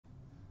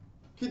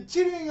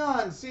Continuing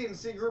on,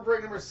 CNC Group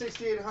Break number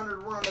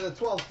 6800. We're on to the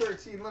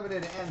 12-13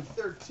 Limited and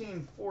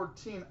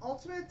 13-14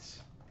 Ultimate.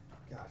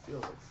 God, it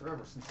feels like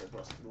forever since I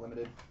busted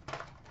Limited.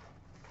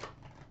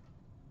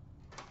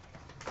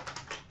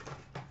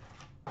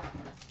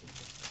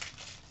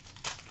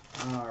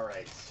 All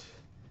right.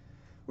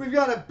 We've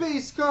got a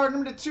base card,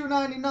 number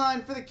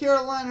 299 for the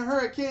Carolina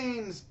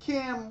Hurricanes,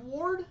 Cam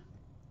Ward.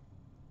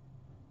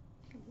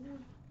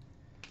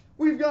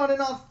 We've got an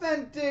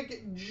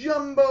authentic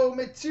Jumbo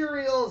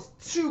Materials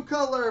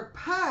 2-color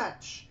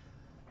patch,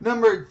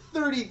 numbered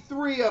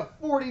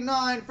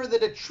 33/49 for the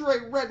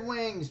Detroit Red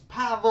Wings,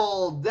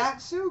 Pavel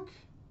Datsyuk.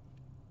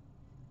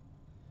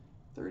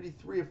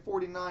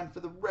 33/49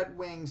 for the Red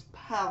Wings,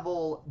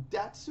 Pavel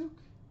Datsyuk.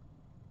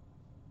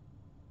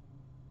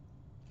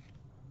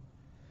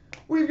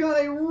 We've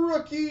got a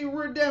rookie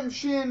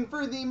redemption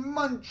for the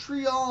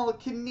Montreal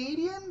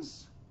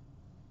Canadiens.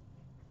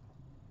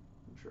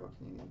 Montreal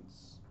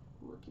Canadiens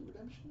rookie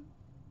redemption.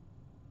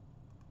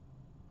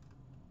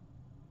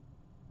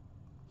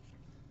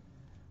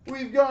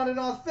 We've got an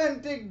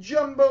authentic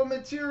Jumbo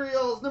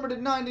Materials, number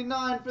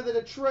 99 for the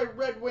Detroit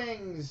Red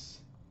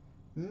Wings,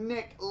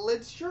 Nick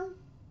Lidstrom.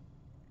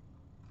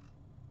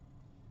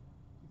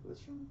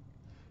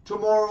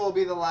 Tomorrow will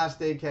be the last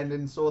day,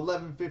 Kendon, so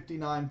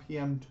 11:59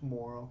 p.m.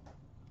 tomorrow.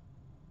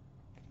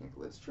 Nick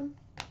Lidstrom.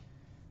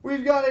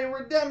 We've got a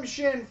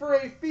redemption for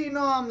a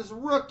Phenoms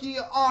rookie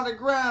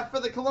autograph for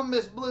the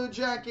Columbus Blue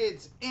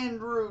Jackets,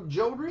 Andrew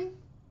Jodry.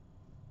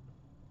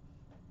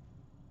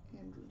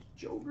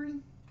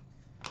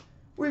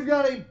 We've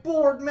got a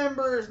board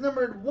members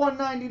numbered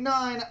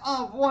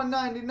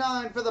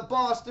 199/199 for the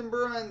Boston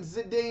Bruins,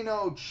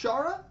 Zdeno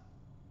Chara.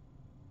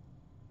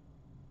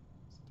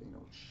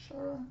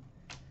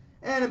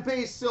 And a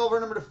base silver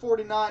number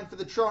 49 for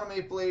the Toronto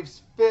Maple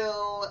Leafs,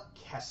 Phil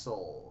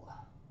Kessel.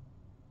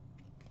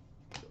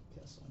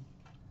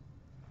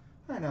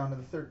 All right, now on to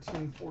the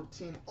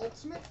 13-14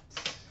 Ultimate.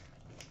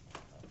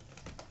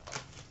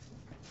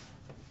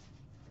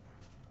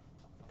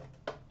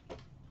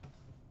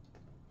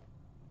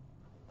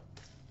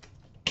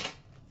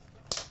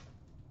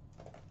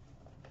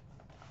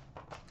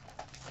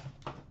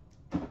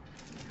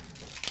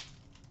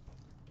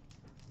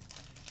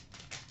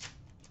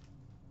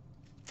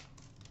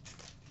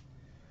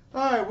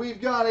 All right, we've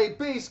got a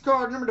base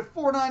card number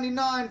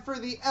 499 for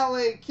the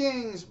LA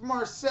Kings,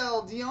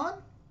 Marcel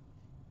Dion.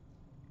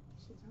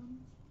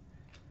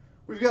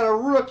 We've got a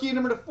rookie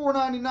number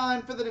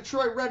 499 for the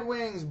Detroit Red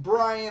Wings,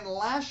 Brian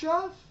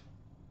Lashoff.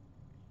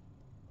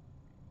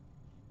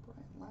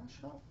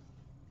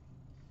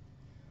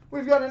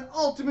 We've got an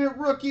ultimate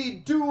rookie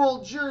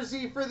dual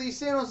jersey for the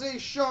San Jose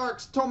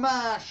Sharks,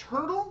 Tomas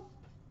Hertl.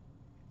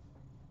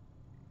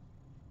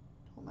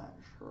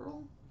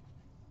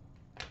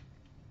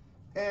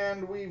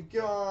 And we've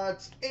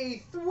got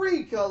a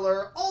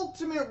 3-color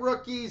Ultimate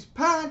Rookies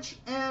patch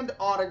and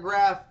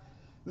autograph,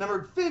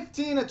 numbered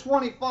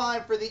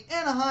 15/25 for the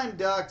Anaheim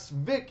Ducks,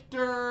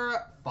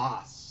 Victor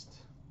Faust.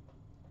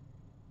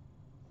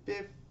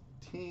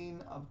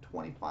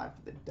 15/25 for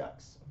the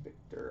Ducks,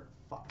 Victor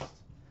Faust.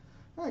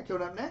 All right,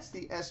 coming up next,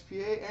 the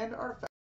SPA and Artifact.